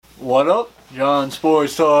What up? John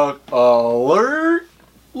Sports Talk alert!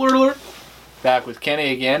 Alert, alert. Back with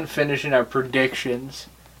Kenny again, finishing our predictions.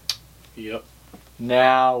 Yep.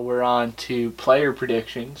 Now we're on to player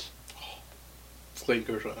predictions. Clayton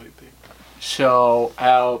Kershaw, how do you think? So,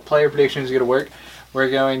 how player predictions are going to work,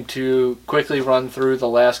 we're going to quickly run through the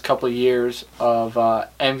last couple of years of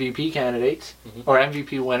MVP candidates, or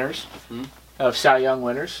MVP winners, of Cy Young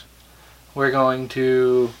winners. We're going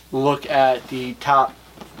to look at the top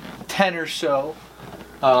 10 or so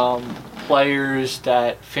players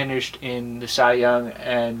that finished in the Cy Young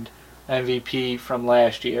and MVP from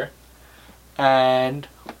last year. And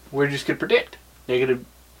we're just going to predict. They're going to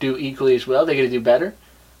do equally as well. They're going to do better.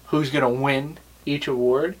 Who's going to win each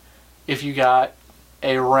award? If you got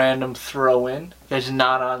a random throw-in that's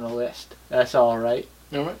not on the list, that's all right.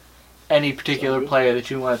 All right. Any particular player that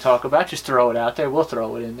you want to talk about, just throw it out there. We'll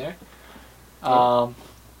throw it in there.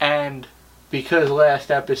 And because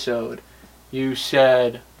last episode you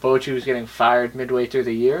said Bochy was getting fired midway through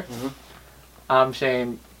the year, I'm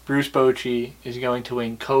saying Bruce Bochy is going to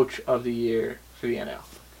win Coach of the Year for the NL.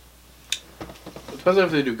 Depends on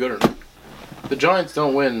if they do good or not. The Giants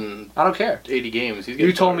don't win. I don't care. 80 games.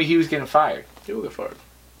 You told me he was getting fired. He will get fired.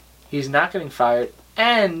 He's not getting fired,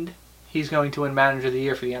 and he's going to win Manager of the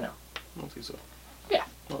Year for the NL. I don't think so. Yeah.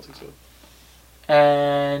 I don't think so.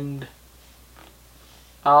 And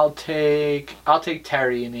I'll take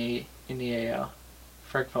Terry in the AL.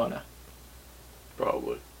 Frank Pona.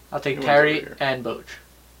 Probably. I'll take He wins Terry every year. and Boch.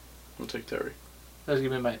 I'll take Terry. Those are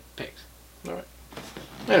going to be my picks. All right.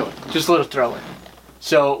 Anyway. Just a little throw in.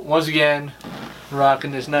 So, once again,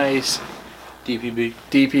 rocking this nice DPB.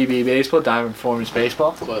 DPB baseball, Diamond Performance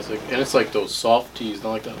Baseball. Classic. And it's like those soft tees,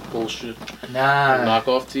 not like that bullshit. Nah.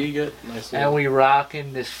 Knockoff tee you get. Nice little. And we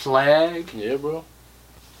rocking this flag. Yeah, bro.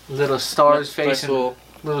 Little stars Nice facing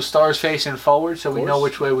little stars facing forward so we know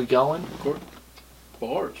which way we're going. Of course.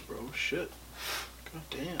 Bars, bro. Shit. God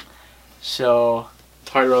damn. So,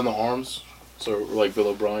 Tied around the arms. So, like Bill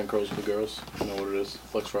O'Brien curls with the girls. You know what it is.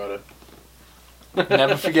 Flex Friday.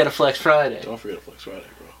 never forget a Flex Friday. Don't forget a Flex Friday,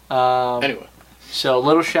 bro. Anyway. So,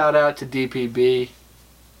 little shout out to DPB.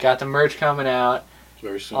 Got the merch coming out.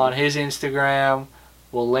 Very soon. On his Instagram.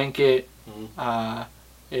 We'll link it.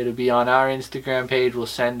 It'll be on our Instagram page. We'll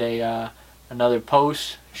send another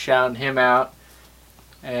post shouting him out.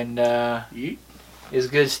 And it's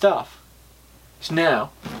good stuff. So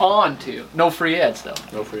now, on to... No free ads, though.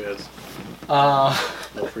 No free ads.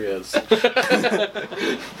 No free ads.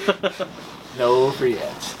 No free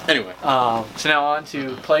ads. Anyway. So now on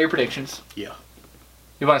to player predictions. Yeah.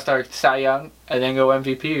 You want to start Cy Young and then go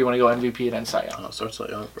MVP, or you want to go MVP and then Cy Young? Start Cy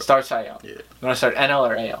Young, bro. Start Cy Young. Yeah. You want to start NL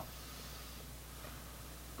or AL?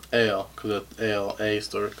 AL, because AL, A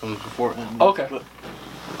comes before N. Okay.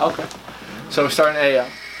 Okay. So we're starting AL.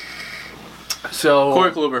 So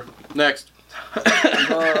Corey Kluber. Next.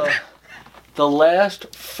 the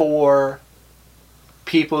last 4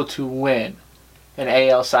 people to win an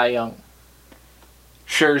AL Cy Young: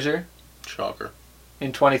 Scherzer Shocker.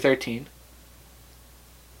 in 2013,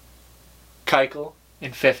 Keuchel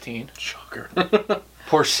in 15, Shocker.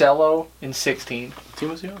 Porcello in 16. Team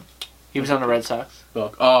was young. He was on the Red Sox.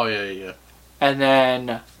 Oh, yeah. And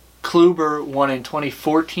then Kluber won in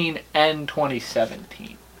 2014 and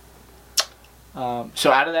 2017.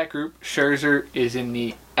 So out of that group, Scherzer is in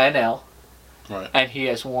the NL. Right. And he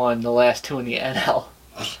has won the last 2 in the NL.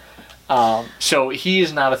 So he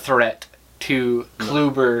is not a threat to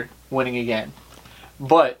Kluber winning again.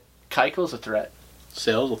 But Keuchel's a threat.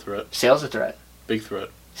 Sale's a threat. Sale's a threat. Big threat.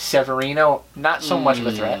 Severino, not so much of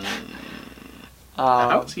a threat.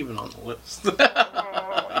 How was he even on the list? He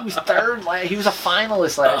was third. He was a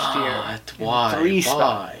finalist last year. Why? 3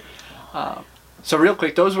 spots. So real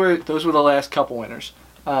quick, those were the last couple winners.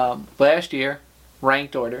 Last year,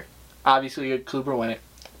 ranked order. Obviously, you had Kluber win it.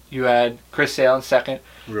 You had Chris Sale in second.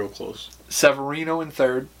 Real close. Severino in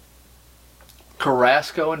third.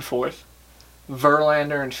 Carrasco in fourth.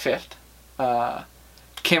 Verlander in fifth.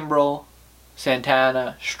 Kimbrel,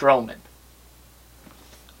 Santana, Stroman.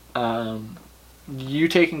 You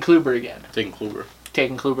taking Kluber again? Taking Kluber.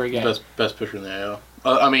 Taking Kluber again. Best pitcher in the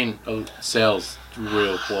AL. Sale's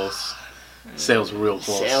real close. Sale's real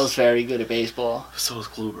close. Sale's very good at baseball. So is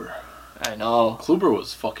Kluber. I know. Kluber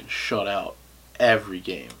was fucking shut out every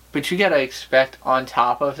game. But you gotta expect on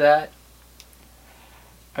top of that,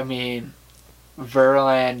 I mean,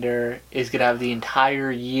 Verlander is gonna have the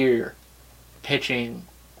entire year pitching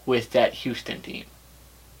with that Houston team.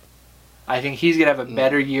 I think he's gonna have a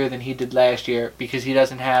better year than he did last year because he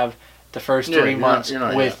doesn't have the first 3 months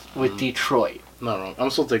with Detroit. Not wrong.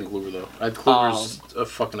 I'm still taking Kluber though. Kluber's a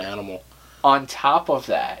fucking animal. On top of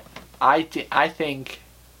that, I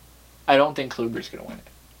don't think Kluber's gonna win it.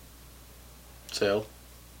 Sale?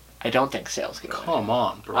 I don't think Sale's gonna win it. Come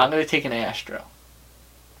on, bro. I'm gonna take an Astro,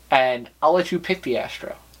 and I'll let you pick the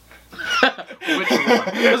Astro. Which one?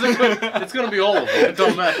 It's gonna be all of them. It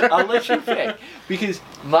don't matter. I'll let you pick, because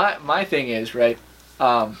my thing is, right.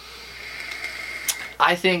 I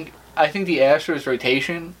think the Astros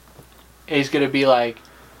rotation is gonna be like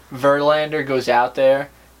Verlander goes out there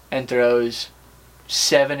and throws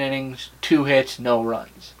 7 innings, 2 hits, no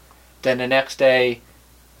runs. Then the next day,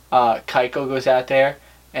 Keiko goes out there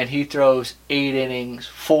and he throws 8 innings,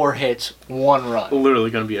 4 hits, 1 run. Literally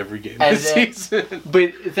gonna be every game this season.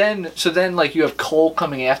 But then like you have Cole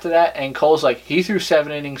coming after that, and Cole's like, he threw 7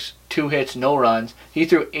 innings, 2 hits, no runs. He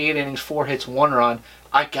threw 8 innings, 4 hits, 1 run.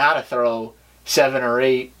 I gotta throw 7 or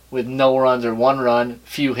 8 with no runs or 1 run,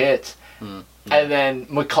 few hits. And then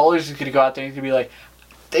McCullers is gonna go out there and he's gonna be like,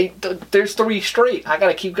 there's 3 straight. I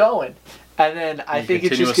gotta keep going. And then I think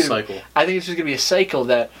it's just gonna be a cycle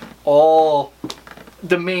that all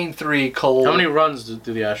the main 3 Cole. How many runs did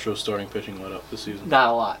the Astros starting pitching let up this season? Not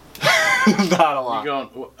a lot. Not a lot.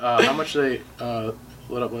 How much they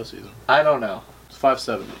let up last season? I don't know. It's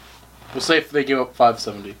 570. We'll say if they give up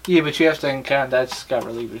 570. Yeah, but you have to count that's got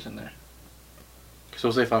relievers in there. So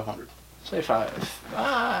we'll say 500. Say 5.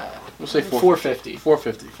 We'll say 450.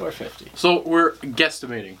 450. 450. So we're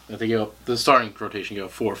guesstimating that they give up the starting rotation gave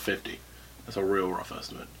up 450. That's a real rough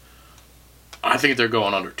estimate. I think they're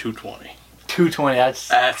going under 220. 220.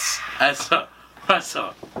 That's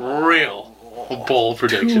a real bold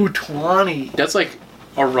prediction. 220. That's like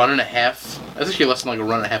a run and a half. That's actually less than like a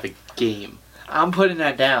run and a half a game. I'm putting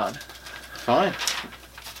that down. Fine.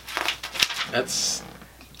 That's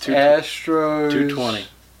Astros 220.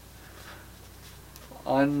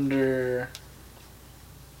 Under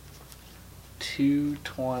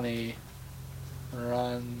 220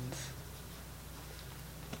 runs.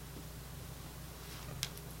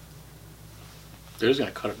 They're just gonna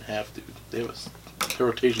cut it in half, dude. Their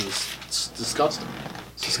rotation is disgusting.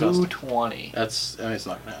 It's disgusting. 220. It's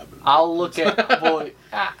not gonna happen. I'll look at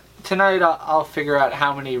tonight. I'll figure out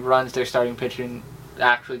how many runs their starting pitching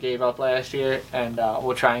actually gave up last year, and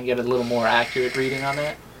we'll try and get a little more accurate reading on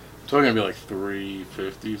that. It's probably gonna be like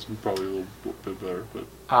 350. It's probably a little bit better, but.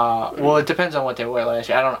 Well, it depends on what they were last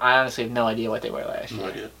year. I honestly have no idea what they were last year. No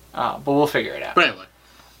idea. But we'll figure it out. But anyway.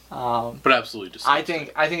 But absolutely disgusting.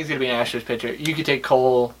 I think it's gonna be an Astros pitcher. You could take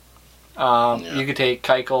Cole, you could take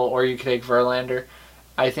Keuchel, or you could take Verlander.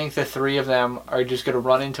 I think the 3 of them are just gonna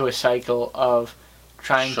run into a cycle of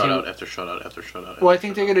trying to shutout after shutout after shutout. Well, I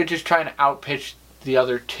think they're gonna just try and outpitch the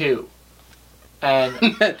other 2, and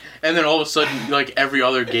and then all of a sudden, like every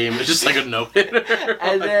other game, it's just like a no hitter.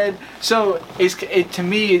 And then so to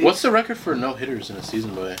me. What's the record for no hitters in a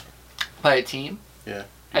season by a team? Yeah.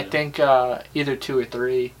 I think either 2 or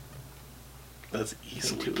 3. That's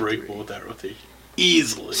easily breakable with that rotation.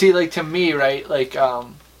 Easily. See, like, to me, right, like,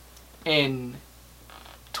 in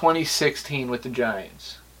 2016 with the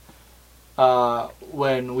Giants,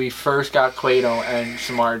 when we first got Cueto and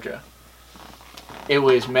Samardzija, it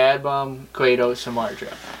was Mad Bum, Cueto,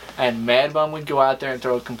 Samardzija. And Mad Bum would go out there and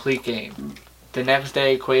throw a complete game. The next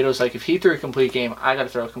day, Cueto's like, if he threw a complete game, I got to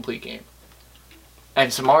throw a complete game.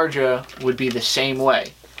 And Samardzija would be the same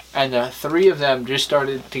way. And the 3 of them just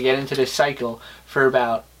started to get into this cycle for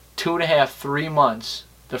about 2.5, 3 months.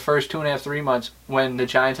 The first 2.5, 3 months when the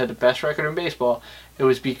Giants had the best record in baseball, it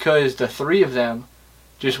was because the 3 of them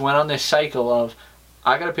just went on this cycle of,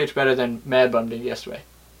 I got to pitch better than Mad Bum did yesterday.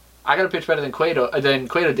 I got to pitch better than Cueto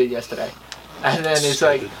did yesterday. And then it's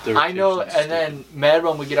like, I know, and then Mad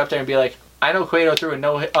Bum would get up there and be like, I know Cueto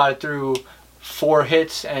threw 4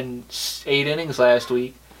 hits and 8 innings last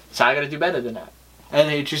week, so I got to do better than that. And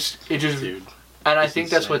it just, dude, and I think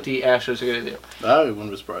that's what the Astros are going to do. That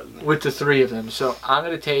wouldn't surprise me. With the 3 of them. So I'm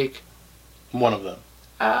going to take... one of them.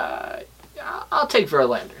 I'll take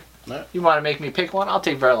Verlander. Right. You want to make me pick one? I'll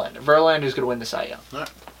take Verlander. Verlander's going to win the Cy Young. All right.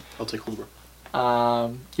 I'll take Kluber.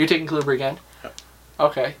 You're taking Kluber again? Yep.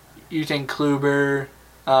 Okay. You think Kluber...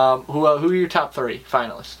 who are your top 3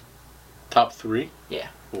 finalists? Top 3? Yeah.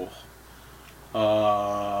 Cool.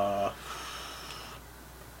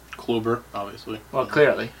 Kluber, obviously. Well,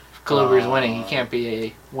 clearly. If Kluber's winning, he can't be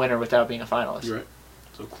a winner without being a finalist. You're right.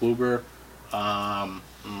 So Kluber.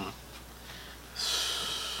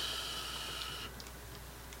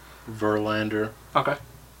 Verlander. Okay.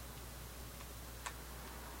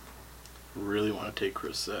 Really want to take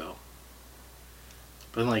Chris Sale.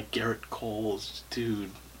 But then, like, Garrett Cole's,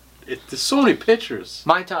 dude. There's so many pitchers.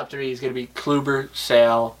 My top 3 is going to be Kluber,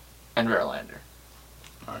 Sale, and Verlander.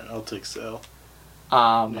 Alright, I'll take Sale.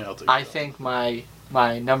 I think my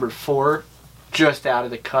my number 4, just out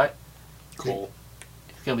of the cut. Cole.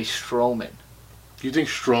 It's going to be Stroman. Do you think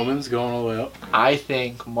Stroman's going all the way up? I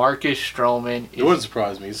think Marcus Stroman It wouldn't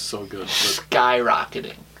surprise me. He's so good. But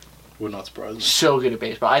skyrocketing. would not surprise me. So good at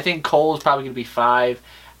baseball. I think Cole's probably going to be 5,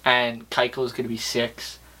 and Keuchel's going to be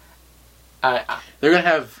 6. They're going to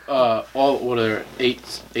have all, what are there, 8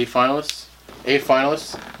 finalists? 8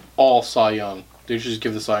 finalists, all Cy Young. They should just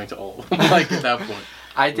give the Cy Young to all of them. Like, at that point.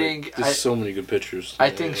 I think... There's so many good pitchers. I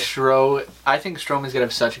think Stroman's going to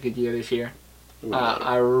have such a good year this year.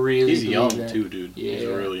 I really He's young, that. too, dude. Yeah. He's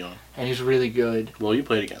really young. And he's really good. Well, you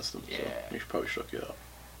played against him, so Yeah. he should probably struck you out.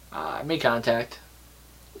 I made contact.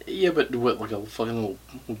 Yeah, but what, like a fucking little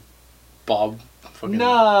bob? Fucking...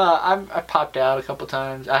 Nah, I popped out a couple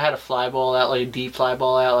times. I had a fly ball out, like a deep fly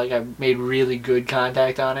ball out. Like, I made really good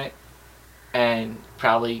contact on it. And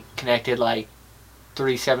probably connected like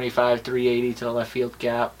 375, 380 to the left field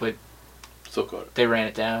gap, but Still caught it. they ran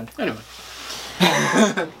it down. Anyway.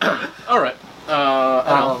 All right.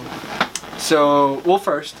 So, well,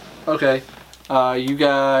 first, okay. You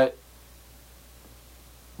got...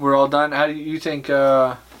 We're all done. How do you think... we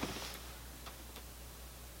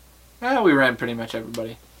ran pretty much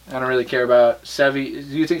everybody. I don't really care about Sevy.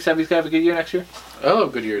 Do you think Sevy's going to have a good year next year? I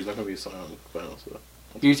love good year. He's not going to be a Cy Young final, so...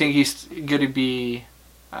 Do you think he's going to be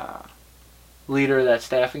leader of that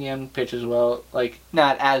staff again, pitch as well? Like,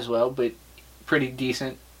 not as well, but pretty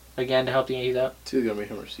decent again to help the Yankees out? It's either going to be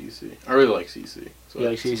him or CC. I really like CC. So You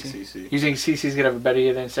like CC? CC. You think CC's going to have a better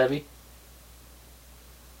year than Sevy?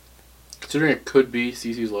 Considering it could be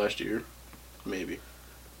CC's last year, maybe.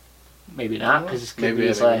 Maybe not, because it could Maybe, be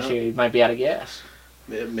his maybe last not. year. He might be out of gas.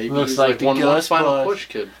 Maybe Looks he's like the one Gus final bus. push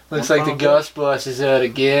kid. Looks One like the final Gus bus is out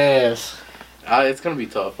of gas. It's going to be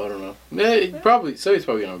tough. I don't know. Sevy's probably going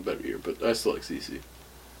to have a better year, but I still like CC.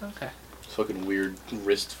 Okay. This fucking weird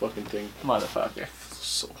wrist fucking thing. Motherfucker.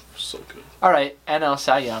 So good. All right, NL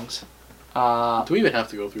Cy Youngs. Do we even have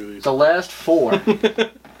to go through these? The last 4.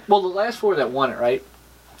 Well, the last 4 that won it, right?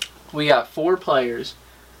 We got 4 players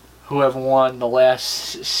who have won the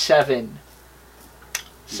last 7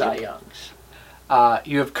 Cy Youngs.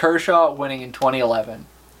 You have Kershaw winning in 2011.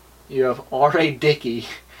 You have R.A. Dickey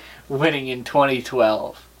winning in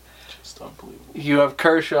 2012. Just unbelievable. You have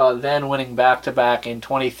Kershaw then winning back-to-back in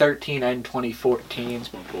 2013 and 2014.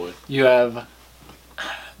 That's my boy. You have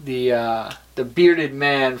the bearded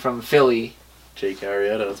man from Philly Jake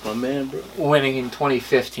Arrieta, that's my man, bro. winning in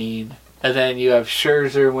 2015. And then you have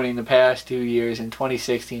Scherzer winning the past 2 years in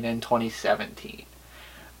 2016 and 2017.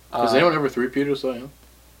 Has anyone ever three-peated Cy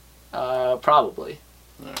Young? Probably.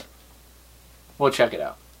 Alright. We'll check it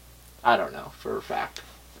out. I don't know for a fact.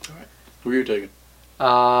 Alright. Who are you taking?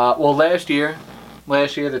 Well, last year,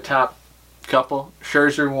 the top couple,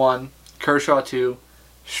 Scherzer 1, Kershaw 2,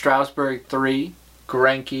 Strasburg 3,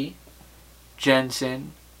 Greinke,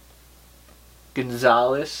 Jensen,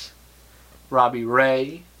 Gonzalez, Robbie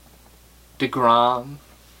Ray, DeGrom.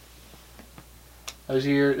 Those are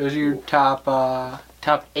your top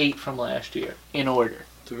 8 from last year in order.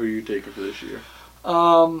 So who are you taking for this year?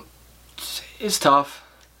 It's tough.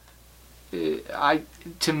 I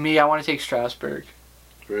want to take Strasburg.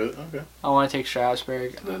 Really? Okay. I want to take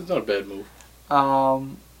Strasburg. That's not a bad move.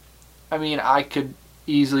 I mean, I could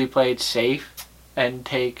easily play it safe and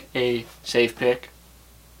take a safe pick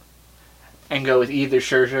and go with either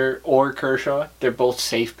Scherzer or Kershaw. They're both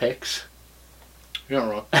safe picks. You're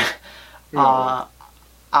not wrong. You're not wrong.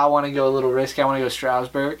 I want to go a little risky. I want to go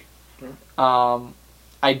Strasburg. Sure.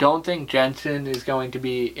 I don't think Jensen is going to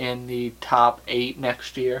be in the top 8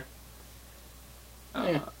 next year.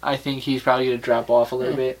 I think he's probably going to drop off a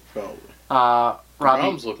little bit. Probably.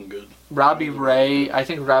 DeGrom's looking good. Robbie Ray, I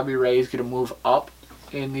think Robbie Ray is going to move up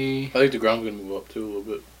in the... I think DeGrom's going to move up too a little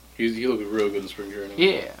bit. He looked real good in spring training.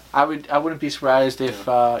 Yeah, I wouldn't be surprised if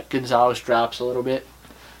Gonzalez drops a little bit.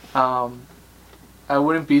 I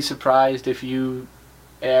wouldn't be surprised if you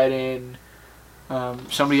add in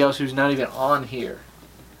somebody else who's not even on here,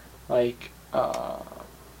 like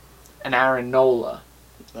an Aaron Nola.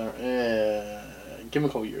 Give him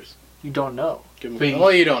a couple years. You don't know.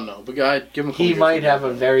 You don't know, but give him a couple years. He might have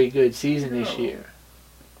a very good season this year.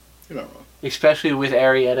 You're not wrong. Especially with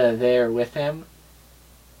Arrieta there with him.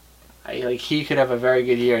 He could have a very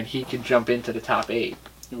good year and he could jump into the top 8.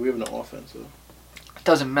 Yeah, we have no offense, though. It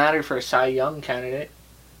doesn't matter for a Cy Young candidate.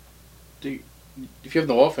 If you have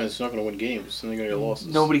no offense, you're not going to win games, and you're going to get losses.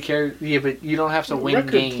 Nobody cares. Yeah, but you don't have to win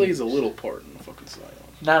record games. plays a little part in the fucking Cy Young.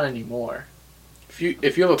 Not anymore.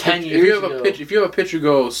 If you have a pitcher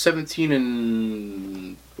go 17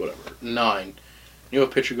 and whatever 9, you have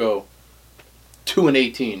a pitcher go 2 and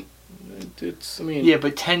 18. It's. I mean. Yeah,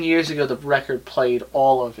 but 10 years ago the record played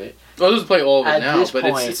all of it. Well, it doesn't play all of it At now, this but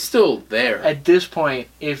point- it's still there. At this point,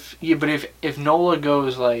 if Nola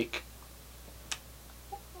goes like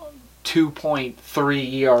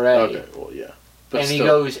 2.3 ERA, Okay, well, yeah. But and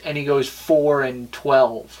still, he goes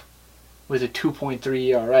 4-12 with a 2.3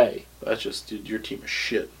 ERA. that's just, dude, your team is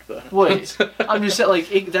shit. Wait, I'm just saying,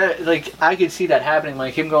 I could see that happening,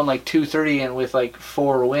 like him going like 2-3 and with like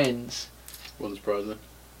 4 wins, Wouldn't surprise me.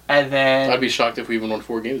 and then. I'd be shocked if we even won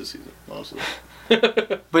 4 games this season, honestly.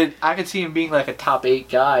 But I could see him being like a top 8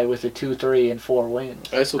 guy with a 2-3 and 4 wins.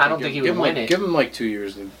 I don't think he would win it. Give him like 2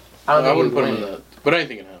 years. And I don't think he wouldn't would put him win in it. that. But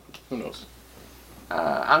anything can happen. Who knows?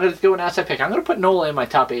 I'm going to go an outside pick. I'm going to put Nola in my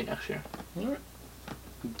top 8 next year. All right.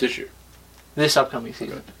 This year. This upcoming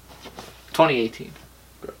season. Okay. 2018.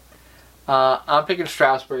 Okay. I'm picking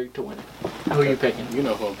Strasburg to win it. Who are you picking? You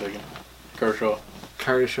know who I'm picking. Kershaw.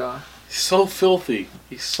 Kershaw. He's so filthy.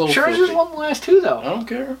 He's so Scherzer's filthy. won the last 2, though. I don't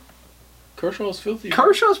care. Kershaw's filthy.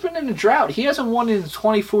 Kershaw's been in a drought. He hasn't won in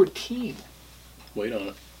 2014. Wait on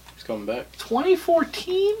it. He's coming back.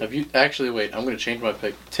 2014? Have you actually? Wait, I'm gonna change my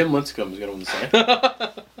pick. Tim Lincecum is gonna win the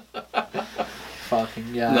sign.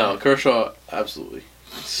 Fucking yeah. No, Kershaw, absolutely.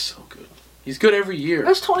 He's so good. He's good every year.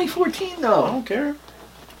 That's 2014, I though. don't care.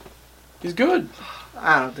 He's good.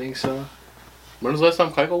 I don't think so. When was the last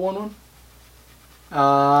time Keuchel won one?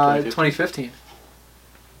 2015.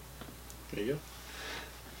 There you go.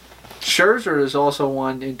 Scherzer has also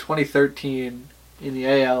won in 2013 in the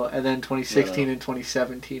AL, and then 2016 and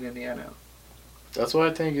 2017 in the NL. That's why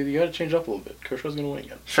I think you got to change up a little bit. Kershaw's gonna win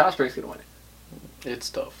again. Strasburg's gonna win it. It's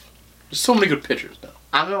tough. There's so many good pitchers now.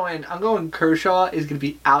 I'm going. Kershaw is gonna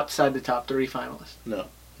be outside the top 3 finalists. No.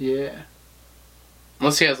 Yeah.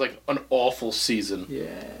 Unless he has like an awful season. Yeah.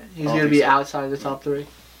 He's don't gonna think be so. outside the top 3. You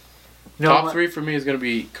know Top what? 3 for me is gonna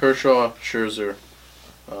be Kershaw, Scherzer.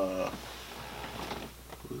 Who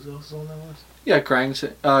else is on that list? Yeah,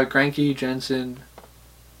 Greinke, Jensen.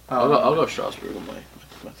 I'll go Strasburg on my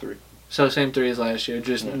 3. So same 3 as last year.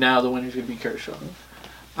 Just Yeah. now the winner's gonna be Kershaw.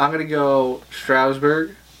 I'm gonna go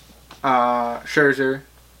Strasburg, Scherzer.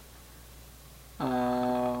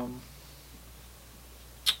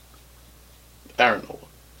 Aaron Nola.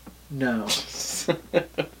 No.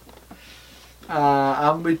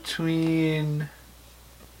 I'm between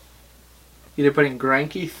either putting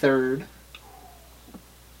Greinke 3rd.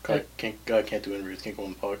 Guy can't do interviews. Can't go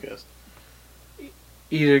on the podcast.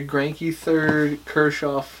 Either Greinke 3rd,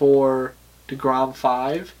 Kershaw 4, DeGrom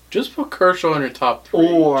 5, Just put Kershaw in your top 3.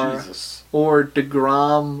 Or- Jesus, or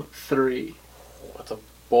DeGrom 3. that's a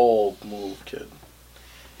bold move, kid.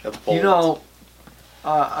 That's bold. You know,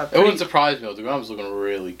 it wouldn't surprise me though. DeGrom's looking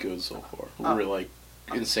really good so far. Really,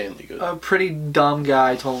 insanely good. a pretty dumb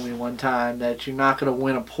guy told me one time that you're not going to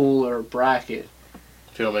win a pool or a bracket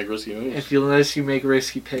If you don't make risky moves. unless you make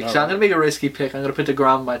risky picks. No. So I'm going to make a risky pick. I'm going to put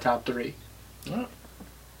DeGrom in my top 3. No.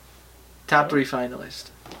 Top 3 finalist.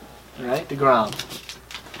 Alright, DeGrom.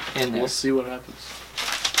 In there. We'll see what happens.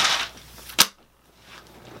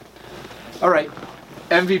 Alright,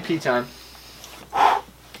 MVP time.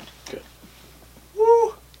 Good.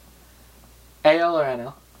 Woo! AL or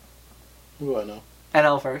NL? Who do I know?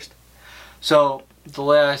 NL first. So, the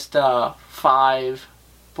last 5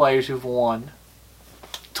 players who've won.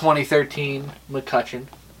 2013, McCutchen.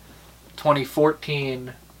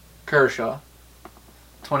 2014, Kershaw.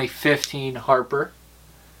 2015, Harper.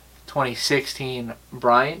 2016,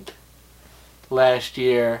 Bryant. Last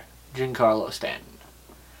year, Giancarlo Stanton.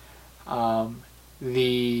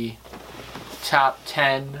 The top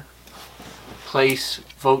 10 place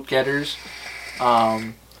vote getters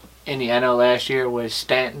in the NL last year was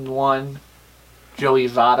Stanton 1, Joey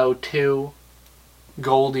Votto 2,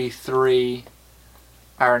 Goldie 3,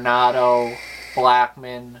 Arenado,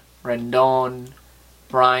 Blackman, Rendon,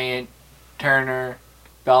 Bryant, Turner,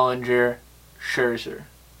 Bellinger, Scherzer.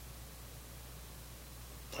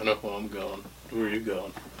 I know who I'm going. Who are you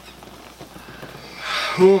going?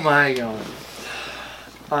 Who am I going?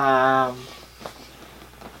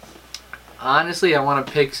 Honestly, I want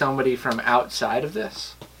to pick somebody from outside of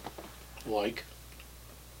this. Like?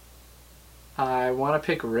 I want to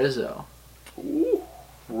pick Rizzo. Ooh,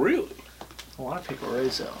 really? I want to pick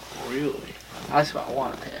Rizzo. Really? That's what I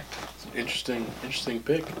want to pick. It's an interesting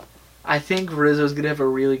pick. I think Rizzo's going to have a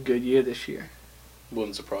really good year this year.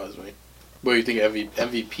 Wouldn't surprise me. What do you think,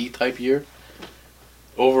 MVP type year?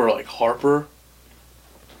 Over like Harper?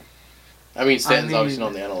 I mean, Stanton's obviously not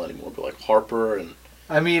on the NL anymore, but like Harper and...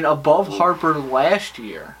 I mean, above Harper last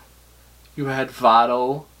year, you had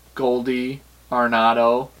Votto, Goldie,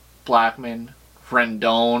 Arenado, Blackman,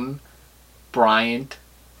 Rendon, Bryant,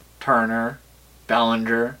 Turner,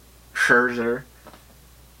 Bellinger, Scherzer.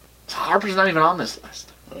 So Harper's not even on this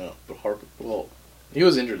list. Yeah, but Harper, well, he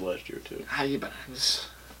was injured last year, too. But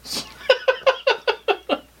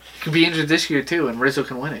could be injured this year, too, and Rizzo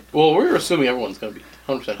can win it. Well, we're assuming everyone's going to be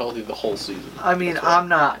 100% healthy the whole season. I mean, I'm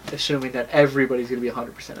not assuming that everybody's going to be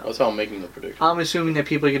 100% healthy. That's how I'm making the prediction. I'm assuming that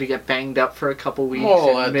people are going to get banged up for a couple weeks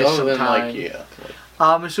and miss some time. Like, yeah.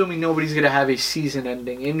 I'm assuming nobody's going to have a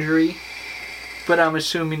season-ending injury, but I'm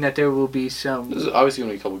assuming that there will be some... There's obviously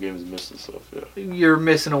going to be a couple games missed and stuff, yeah. You're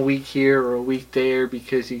missing a week here or a week there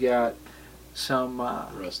because you got some...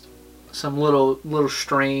 Rest. Some little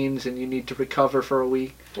strains and you need to recover for a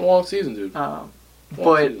week. It's a long season, dude. I'm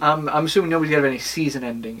assuming nobody's going to have any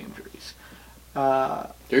season-ending injuries.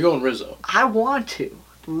 You're going Rizzo. I want to.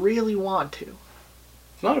 Really want to.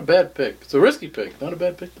 It's not a bad pick. It's a risky pick. Not a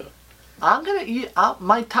bad pick, though. I'm going to...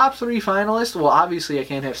 my top 3 finalists... Well, obviously, I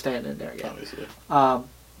can't have Stan in there yet. Obviously.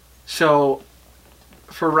 So,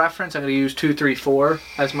 for reference, I'm going to use 2, 3, 4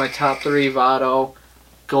 as my top 3. Votto,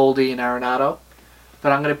 Goldie, and Arenado.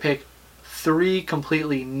 But I'm going to pick 3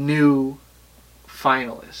 completely new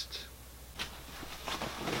finalists.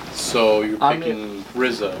 So you're picking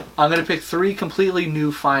Rizzo. I'm going to pick 3 completely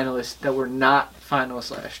new finalists that were not finalists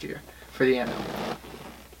last year for the NL.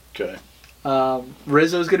 Okay.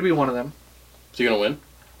 Rizzo's going to be one of them. So you're going to win?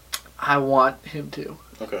 I want him to.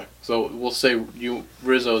 Okay. So we'll say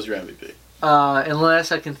Rizzo's your MVP.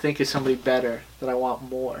 Unless I can think of somebody better that I want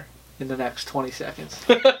more in the next 20 seconds.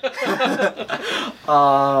 So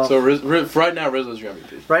right now, Rizzo's your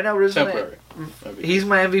MVP. Right now, Rizzo's temporary. He's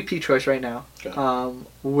my MVP choice right now. Okay. I'm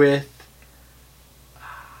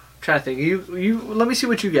trying to think. You let me see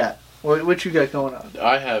what you got. What you got going on?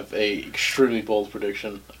 I have a extremely bold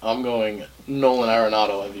prediction. I'm going Nolan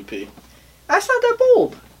Arenado MVP. That's not that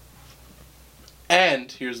bold.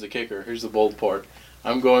 And here's the kicker. Here's the bold part.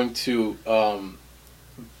 I'm going to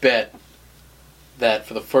bet that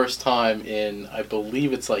for the first time in, I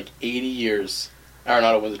believe it's like 80 years,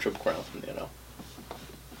 Arenado wins a Triple Crown from the NL.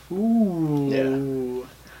 Ooh. Yeah.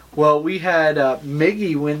 Well, we had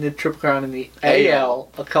Miggy win the Triple Crown in the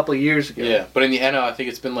AL a couple of years ago. Yeah, but in the NL, I think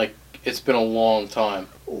it's been a long time.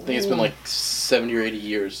 I think it's been like 70 or 80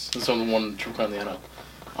 years since someone won the Triple Crown in the NL.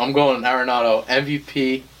 I'm going Arenado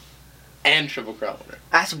MVP and Triple Crown winner.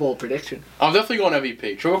 That's a bold prediction. I'm definitely going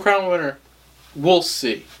MVP. Triple Crown winner, we'll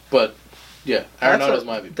see. But yeah, Arenado's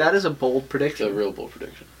my MVP. That is a bold prediction. It's a real bold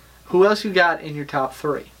prediction. Who else you got in your top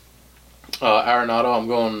 3? Arenado, I'm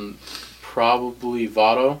going probably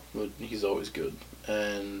Votto, but he's always good.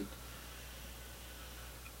 And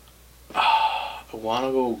I want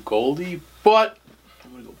to go Goldie, but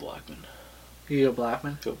I'm going to go Blackman. You go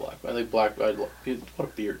Blackman? Go Blackman. I think Blackman, what a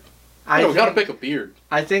beard. We got to pick a beard.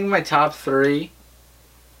 I think my top 3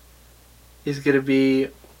 is going to be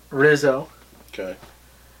Rizzo. Okay.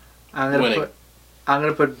 I'm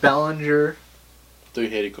gonna put Bellinger. Do you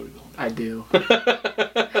hate Cody Bellinger? I do.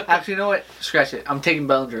 Actually, you know what? Scratch it. I'm taking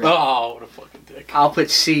Bellinger. Oh, what a fucking dick. I'll put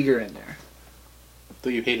Seager in there. Do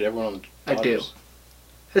you hated everyone on the Dodgers? I do.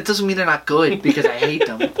 That doesn't mean they're not good because I hate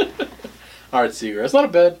them. All right, Seager. That's not a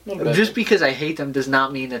bad. Just because I hate them does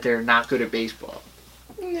not mean that they're not good at baseball.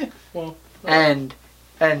 Yeah. Well. And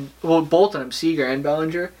both of them, Seager and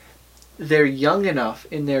Bellinger, they're young enough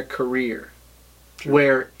in their career. True.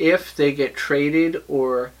 Where if they get traded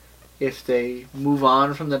or if they move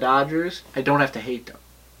on from the Dodgers, I don't have to hate them.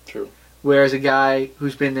 True. Whereas a guy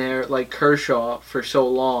who's been there, like Kershaw, for so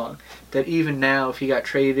long, that even now, if he got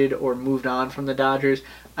traded or moved on from the Dodgers,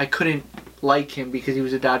 I couldn't like him because he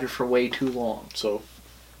was a Dodger for way too long. So,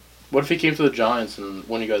 what if he came to the Giants and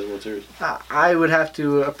won you guys the World Series? I would have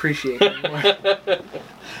to appreciate him more.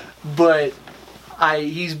 But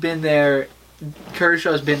he's been there.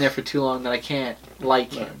 Kersshaw's been there for too long that I can't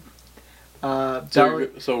like him.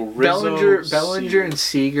 So Rizzo, Bellinger and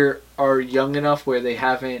Seager are young enough where they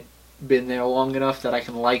haven't been there long enough that I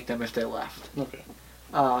can like them if they left. Okay.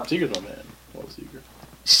 Seager's my man. I love Seager.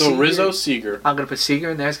 So Seager, Rizzo, Seager. I'm going to put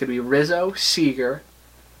Seager in there. It's going to be Rizzo, Seager,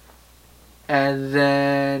 and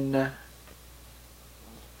then...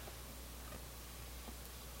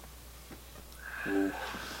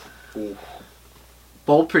 Ooh.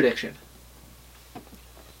 Bold prediction.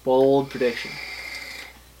 Our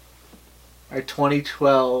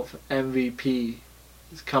 2012 MVP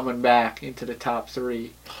is coming back into the top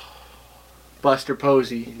 3. Buster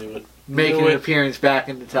Posey making an appearance back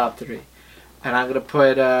in the top 3, and I'm gonna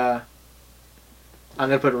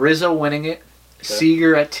put Rizzo winning it, okay.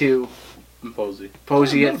 Seager at 2, and Posey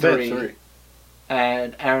at 3,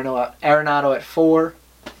 and Arenado at 4,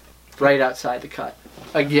 right outside the cut.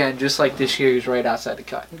 Again, just like this year, he's right outside the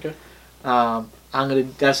cut. Okay.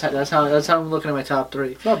 That's how I'm looking at my top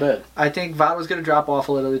three. Not bad. I think Votto's gonna drop off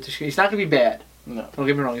a little bit this year. He's not gonna be bad. No. Don't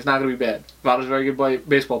get me wrong. He's not gonna be bad. Votto's a very good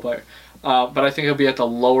baseball player, but I think he'll be at the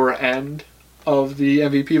lower end of the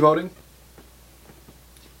MVP voting.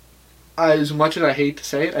 As much as I hate to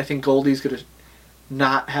say it, I think Goldie's gonna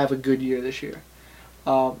not have a good year this year.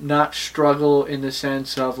 Not struggle in the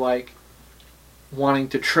sense of like wanting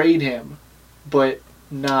to trade him, but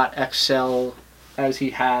not excel as he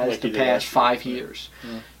has like the past 5 years.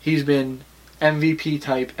 Yeah. He's been MVP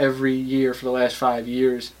type every year for the last 5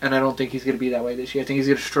 years, and I don't think he's going to be that way this year. I think he's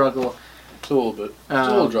going to struggle. It's a little bit. It's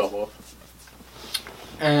a little drop off.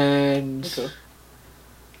 And okay.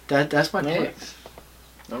 That's my All picks.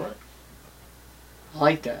 All right. I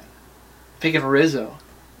like that. Picking Rizzo.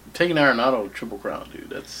 Taking Arenado Triple Crown, dude.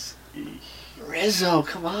 That's... Rizzo,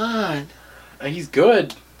 come on. He's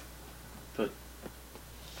good. But...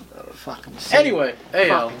 Fucking Seager. Anyway,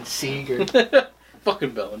 AL. Fucking Seager.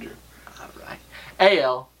 Fucking Bellinger. Alright.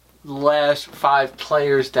 AL, the last 5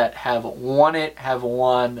 players that have won it have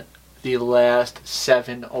won the last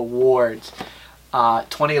 7 awards.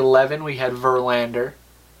 2011, we had Verlander.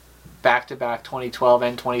 Back-to-back 2012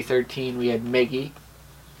 and 2013, we had Miggy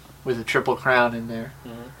with a Triple Crown in there.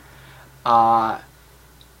 Mm-hmm.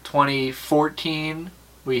 2014,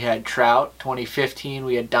 we had Trout. 2015,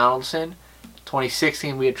 we had Donaldson.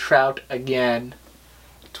 2016, we had Trout again.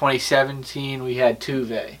 2017, we had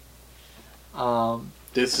Tuve.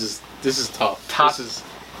 This is tough. Top-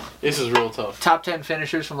 This is real tough. Top 10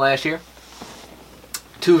 finishers from last year.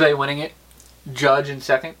 Tuve winning it. Judge in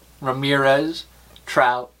second. Ramirez,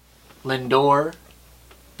 Trout, Lindor,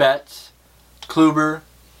 Betts, Kluber,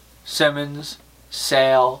 Simmons,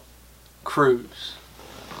 Sale, Cruz.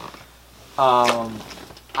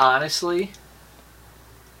 Honestly,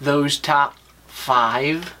 those top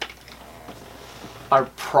 5 are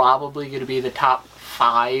probably going to be the top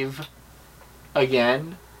 5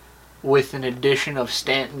 again, with an addition of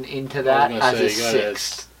Stanton into that as a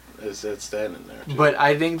 6th. Is that Stanton in there? Too. But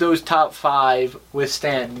I think those top 5 with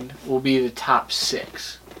Stanton will be the top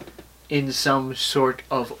 6 in some sort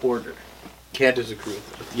of order. Can't disagree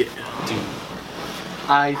with that. Yeah, dude.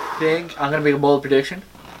 I think I'm going to make a bold prediction.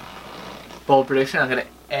 I'm going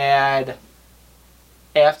to add,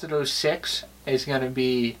 after those 6, it's going to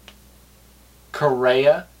be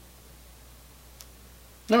Correa.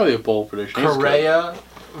 Not really a bold prediction. Correa,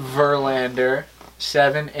 Verlander,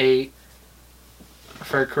 7, 8.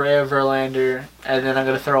 For Correa, Verlander, and then I'm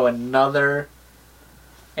going to throw another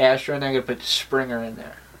Astro, and then I'm going to put Springer in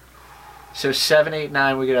there. So 7, 8,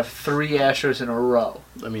 9, we're going to have 3 Astros in a row.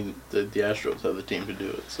 I mean, the Astros have the team to do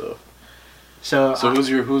it, so. So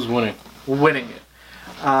who's winning? Winning it.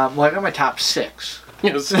 Well, I got my top 6.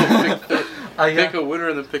 Yeah, so pick a winner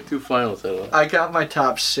and then pick 2 finalists. I got my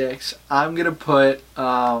top 6. I'm going to put,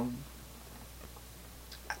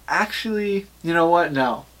 actually, you know what?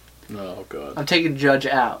 No. No, God. I'm taking Judge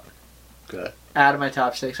out. Okay. Out of my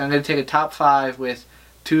top 6. I'm going to take a top 5 with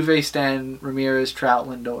Tuve, Stanton, Ramirez, Trout,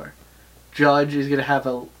 Lindor. Judge is going to have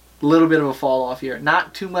a little bit of a fall off year.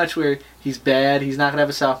 Not too much where he's bad. He's not going to have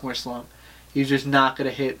a sophomore slump. He's just not going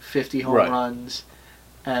to hit 50 home runs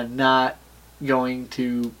and not going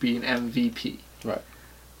to be an MVP. Right.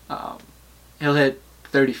 He'll hit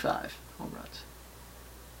 35 home runs.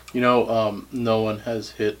 You know, no one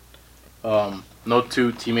has hit, no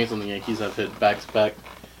 2 teammates on the Yankees have hit back-to-back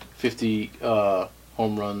 50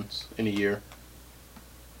 home runs in a year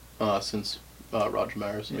since Roger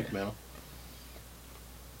Maris and McMahon.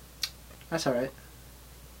 That's all right.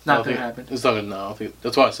 Not going to happen. It's not going to, no. I don't think,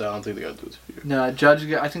 that's why I said I don't think they're going to do it this year. No, I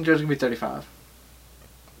think Judge is going to be 35.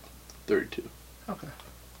 32. Okay.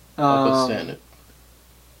 I'll put Stan it.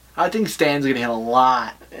 I think Stan's going to hit a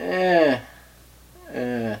lot. I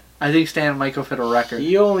think Stan might go for the record.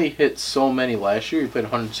 He only hit so many last year. He played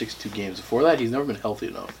 162 games. Before that, he's never been healthy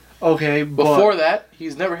enough. Okay, Before that,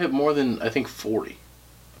 he's never hit more than, I think, 40.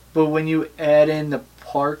 But when you add in the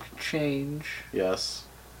park change... Yes.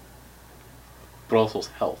 But also his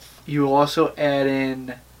health. You also add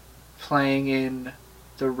in playing in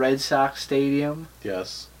the Red Sox stadium.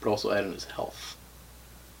 Yes, but also add in his health.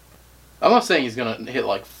 I'm not saying he's going to hit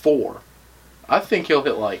like 4. I think he'll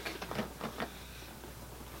hit like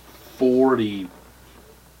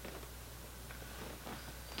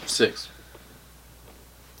 46.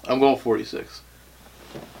 I'm going 46.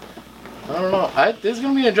 I don't know. There's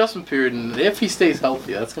going to be an adjustment period, and if he stays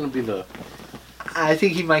healthy, that's going to be the... I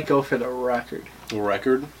think he might go for the record.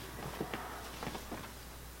 Record?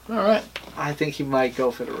 Alright. I think he might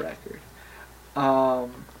go for the record. I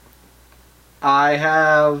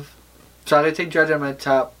have... So I'm going to take Judge on my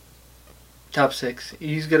top Top 6.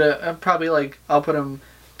 He's gonna probably like I'll put him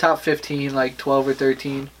top 15, like 12 or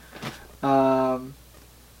 13. I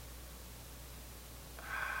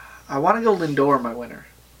want to go Lindor, my winner.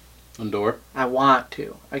 Lindor. I want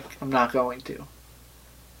to. I'm not going to.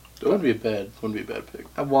 That wouldn't be a bad pick.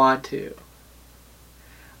 I want to.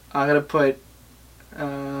 I'm gonna put.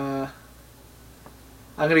 I'm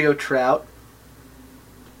gonna go Trout.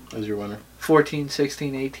 As your winner. 14,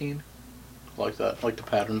 16, 18. I like that. I like the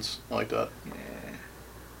patterns. I like that. Yeah.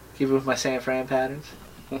 Keep it with my San Fran patterns.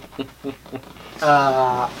 I'm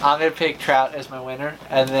gonna pick Trout as my winner,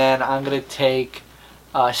 and then I'm gonna take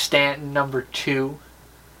Stanton number 2,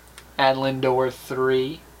 and Lindor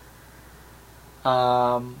 3.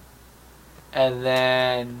 And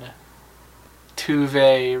then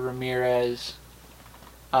Tuve, Ramirez,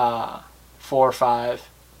 4, 5,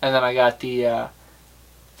 and then I got the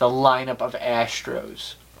lineup of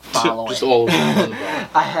Astros following. Just all of them.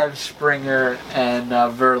 I have Springer and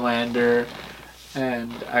Verlander,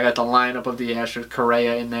 and I got the lineup of the Astros,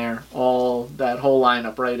 Correa in there, that whole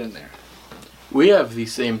lineup right in there. We have the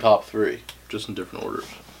same top 3, just in different orders.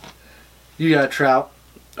 You got Trout.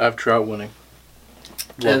 I have Trout winning.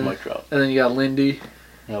 Love Mike Trout. And then you got Lindy.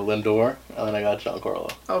 You know, Lindor, and then I got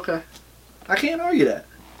Giancarlo. Okay. I can't argue that.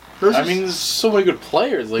 There's so many good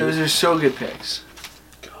players. Like, those are so good picks.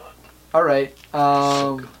 God. All right.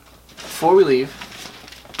 Before we leave,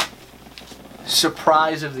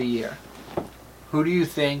 surprise of the year. Who do you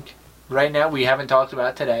think, right now, we haven't talked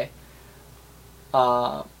about today,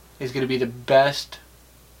 is going to be the best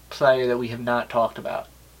player that we have not talked about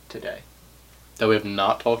today? That we have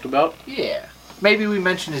not talked about? Yeah. Maybe we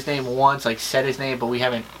mentioned his name once, like said his name, but we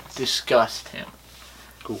haven't discussed him.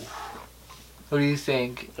 Cool. Who do you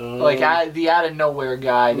think? The out of nowhere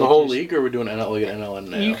guy. The whole league, or are we doing NL, NL and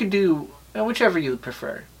NL? You could do whichever you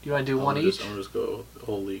prefer. Do you want to do one each? I'm gonna just go the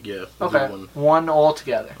whole league, yeah. Okay. One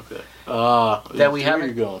altogether. Okay. That we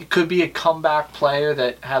haven't. Going. It could be a comeback player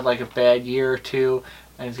that had like a bad year or two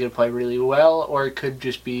and is gonna play really well, or it could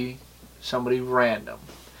just be somebody random.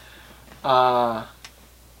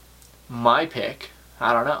 My pick,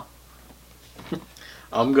 I don't know.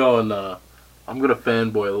 I'm gonna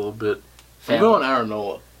fanboy a little bit. I'm going Aaron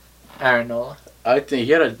Nola. Aaron Nola. I think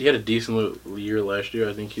he had a decent year last year.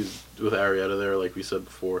 I think he's with Arrieta there, like we said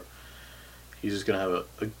before. He's just gonna have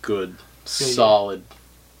a good solid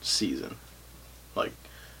season. Like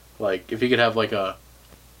if he could have like a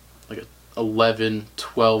 11,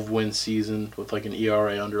 12 win season with like an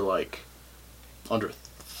ERA under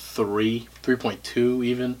 3.2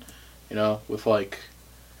 even. You know, with like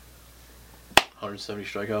 170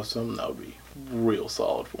 strikeouts, something that would be real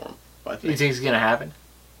solid for him. I think. You think it's gonna happen?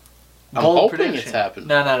 I'm hoping it's happened.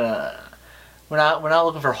 No. We're not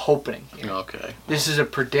looking for hoping here. Okay. This is a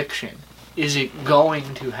prediction. Is it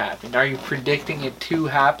going to happen? Are you predicting it to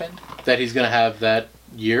happen? That he's gonna have that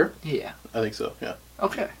year? Yeah. I think so. Yeah.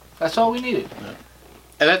 Okay. That's all we needed. Yeah.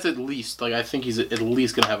 And that's at least, I think he's at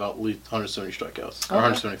least going to have at least 170 strikeouts. Or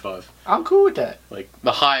 175. I'm cool with that. Like,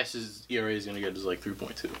 the highest his ERA is going to get is like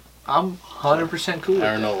 3.2. I'm 100% cool with that.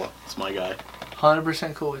 Aaron Nola, that's my guy.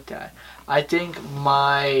 100% cool with that. I think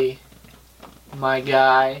my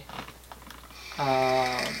guy,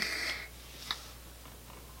 I'm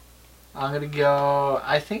going to go,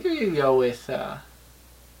 I think I'm going to go with, I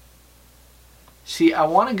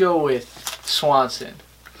want to go with Swanson.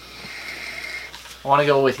 I want to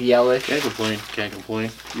go with Yelich. Can't complain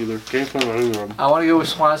either. Can't complain about either of them. I want to go with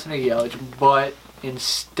Swanson or Yelich, but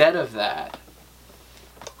instead of that,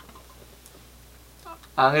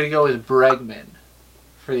 I'm going to go with Bregman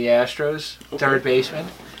for the Astros, third baseman.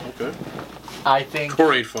 Okay. I think...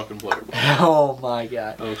 Great fucking player. Oh, my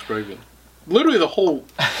God. Alex Bregman. Literally the whole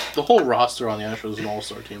roster on the Astros is an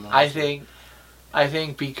all-star team. Honestly. I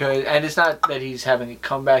think because, and it's not that he's having a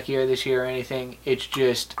comeback year this year or anything, it's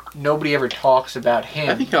just nobody ever talks about him.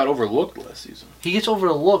 I think he got overlooked last season. He gets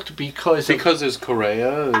overlooked because there's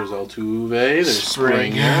Correa, there's Altuve, there's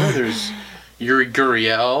Springer, there's Yuri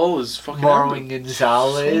Gurriel, there's fucking Marwin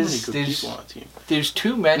Gonzalez. So many good people on the team. There's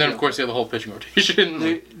too many. And then of course they have the whole pitching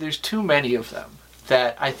rotation. There's too many of them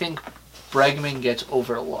that I think Bregman gets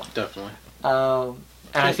overlooked. Definitely. And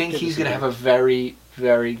I think he's going to have a very,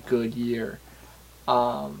 very good year.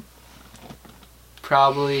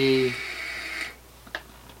 Probably,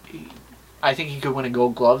 I think he could win a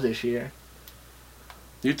Gold Glove this year.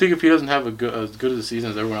 Do you think if he doesn't have as good a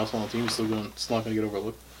season as everyone else on the team, it's not going to get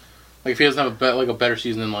overlooked? Like if he doesn't have a better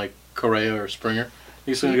season than like Correa or Springer,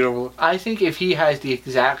 he's still going to get overlooked? I think if he has the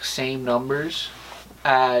exact same numbers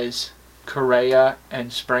as Correa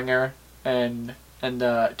and Springer and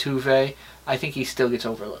Tuve, I think he still gets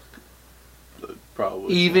overlooked.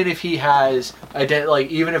 Probably. Even if he has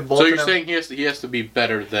even if both. So of you're them, saying he has to be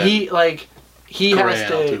better than he Correa has and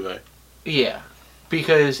to. Altuve. Yeah,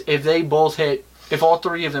 because if all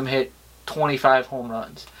three of them hit 25 home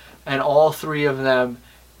runs, and all three of them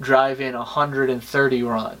drive in 130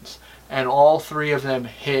 runs, and all three of them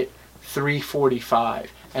hit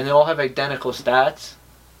 345, and they all have identical stats,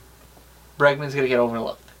 Bregman's going to get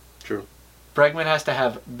overlooked. True. Bregman has to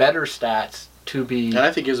have better stats to be... And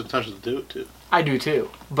I think he has the potential to do it, too. I do, too.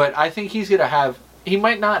 But I think he's going to have... He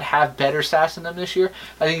might not have better stats than them this year.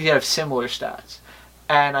 I think he's going to have similar stats.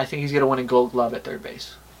 And I think he's going to win a Gold Glove at third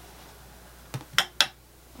base.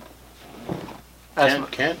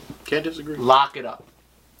 Can't disagree. Lock it up.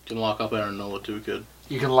 You can lock up Aaron Nola, too, good.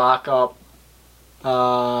 You can lock up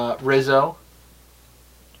Rizzo.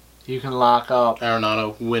 You can lock up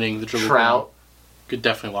Arenado winning the Triple Trout. Crown. Could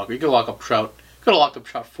definitely lock up. You could lock up Trout. Could have locked up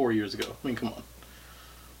Trout 4 years ago. I mean, come on.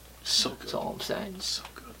 So good. That's all I'm saying. So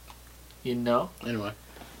good. You know? Anyway.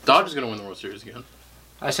 Dodgers going to win the World Series again.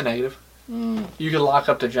 That's a negative. You can lock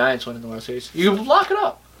up the Giants winning the World Series. You can lock it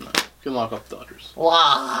up. No. You can lock up the Dodgers.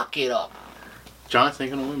 Lock it up. Giants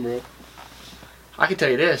ain't going to win, bro. I can tell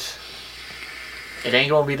you this. It ain't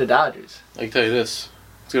going to be the Dodgers. I can tell you this.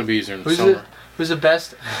 It's going to be easier in the summer. Who's the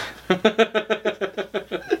best?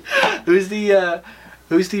 Who's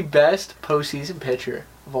the best postseason pitcher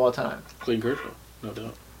of all time? Clayton Kershaw, no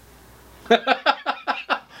doubt.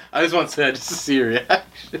 I just want to say that just to see your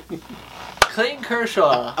reaction. Clayton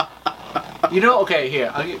Kershaw. Okay,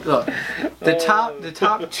 here. Look. The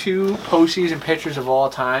top two postseason pitchers of all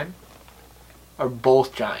time are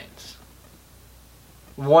both Giants.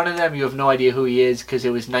 One of them you have no idea who he is because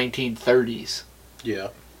it was 1930s. Yeah.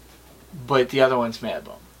 But the other one's Mad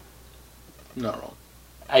Bum. Not wrong.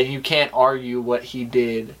 And you can't argue what he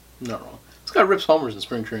did. Not wrong. This guy rips homers in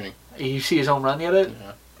spring training. You see his home run the other day?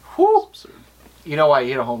 Yeah. Whew. It's absurd. You know why he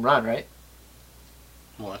hit a home run, right?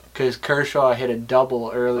 Why? Because Kershaw hit a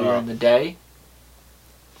double earlier in the day.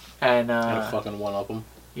 And a fucking one-up him.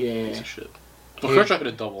 Yeah. Piece of shit. Well, Kershaw hit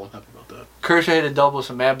a double. I'm happy about that. Kershaw hit a double,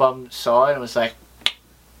 so Mad Bum saw it and was like,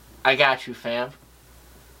 I got you, fam.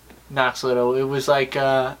 Knocks Little. It was like,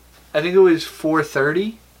 I think it was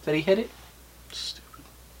 430 that he hit it. Stupid.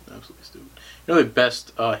 Absolutely stupid. You know the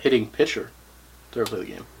best hitting pitcher to ever play the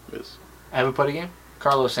game is? Ever played a game?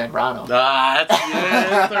 Carlos Zambrano.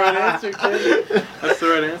 That's the right answer, kid. That's the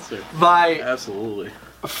right answer. Absolutely.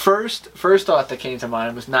 First thought that came to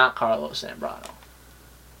mind was not Carlos Zambrano.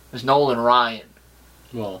 It was Nolan Ryan.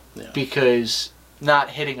 Well, yeah. Because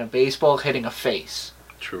not hitting a baseball, hitting a face.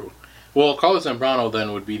 True. Well, Carlos Zambrano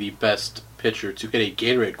then would be the best pitcher to hit a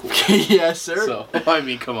Gatorade cooler. Yes, sir. So, I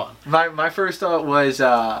mean, come on. My first thought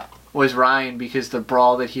was Ryan because the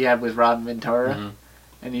brawl that he had with Robin Ventura,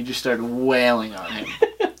 and he just started wailing on him.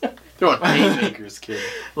 Throwing haymakers, kid.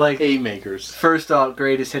 Like haymakers. First thought,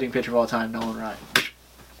 greatest hitting pitcher of all time, Nolan Ryan.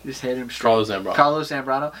 Just hit him straight. Carlos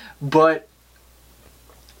Zambrano. But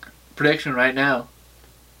prediction right now,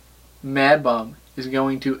 Mad Bum is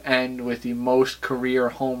going to end with the most career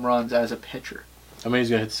home runs as a pitcher. How many is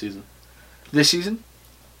he going to hit this season? This season?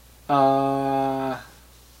 As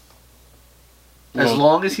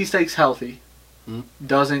long as he stays healthy,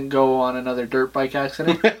 doesn't go on another dirt bike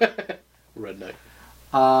accident. Redneck.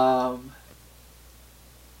 I'm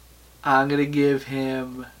going to give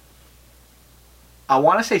him... I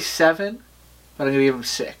want to say 7, but I'm going to give him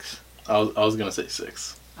 6. I was going to say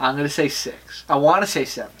 6. I'm going to say 6. I want to say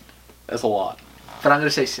 7. That's a lot. But I'm going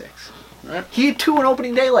to say 6. All right. He had 2 on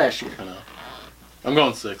opening day last year. I know. I'm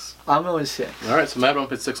going 6. I'm going 6. All right, so Mad Bum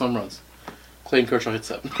hit 6 home runs. Clayton Kershaw hit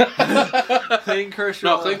 7. Clayton Kershaw.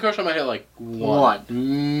 No, Clayton Kershaw might hit like 1.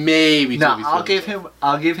 Maybe 2. No, I'll give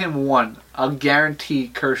him 1. I'll guarantee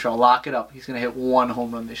Kershaw. Lock it up. He's going to hit 1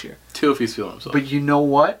 home run this year. 2 if he's feeling himself. But you know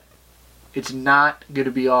what? It's not going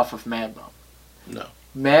to be off of Mad Bum. No.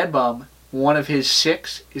 Mad Bum, one of his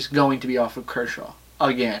 6 is going to be off of Kershaw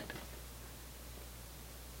again.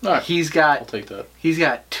 All right. I'll take that. He's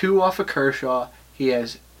got 2 off of Kershaw. He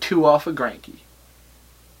has 2 off of Greinke.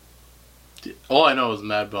 All I know is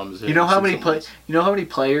Mad Bum is hitting. You know how many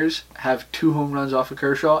players have 2 home runs off of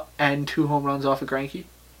Kershaw and 2 home runs off of Greinke?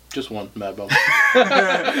 Just 1, Mad Bum.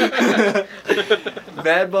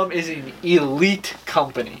 Mad Bum is an elite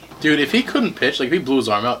company. Dude, if he couldn't pitch, like if he blew his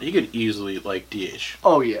arm out, he could easily DH.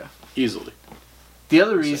 Oh yeah, easily. The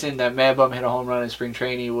other reason that Mad Bum hit a home run in spring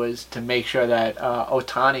training was to make sure that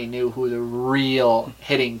Ohtani knew who the real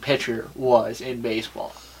hitting pitcher was in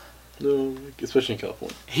baseball. No, especially in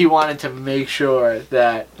California. He wanted to make sure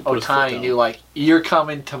that Ohtani knew, like, you're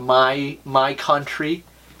coming to my country.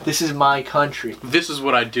 This is my country. This is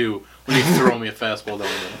what I do when you throw me a fastball down the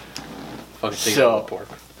middle. Fucking take So- it to the park.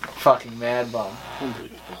 Fucking mad bum.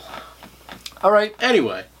 Unbelievable. All right,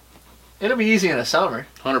 Anyway, it'll be easy in the summer.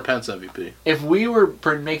 Hunter Pence MVP. If we were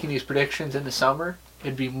making these predictions in the summer,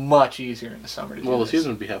 it'd be much easier in the summer to do Well, the this.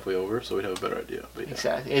 season would be halfway over, so we'd have a better idea. But yeah,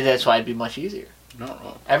 Exactly. That's why it'd be much easier. you're not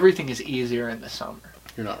wrong. Everything is easier in the summer.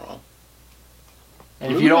 You're not wrong.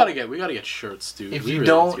 And we gotta get shirts, dude. if We you really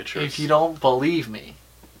don't, have to get shirts. if you don't believe me,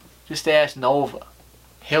 just ask Nova.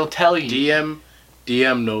 He'll tell you.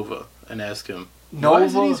 DM Nova and ask him. Why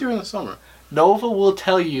is it Nova, easier in the summer? Nova will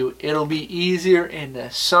tell you it'll be easier in the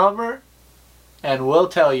summer, and we'll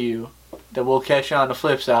tell you that we'll catch you on the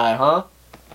flip side, huh?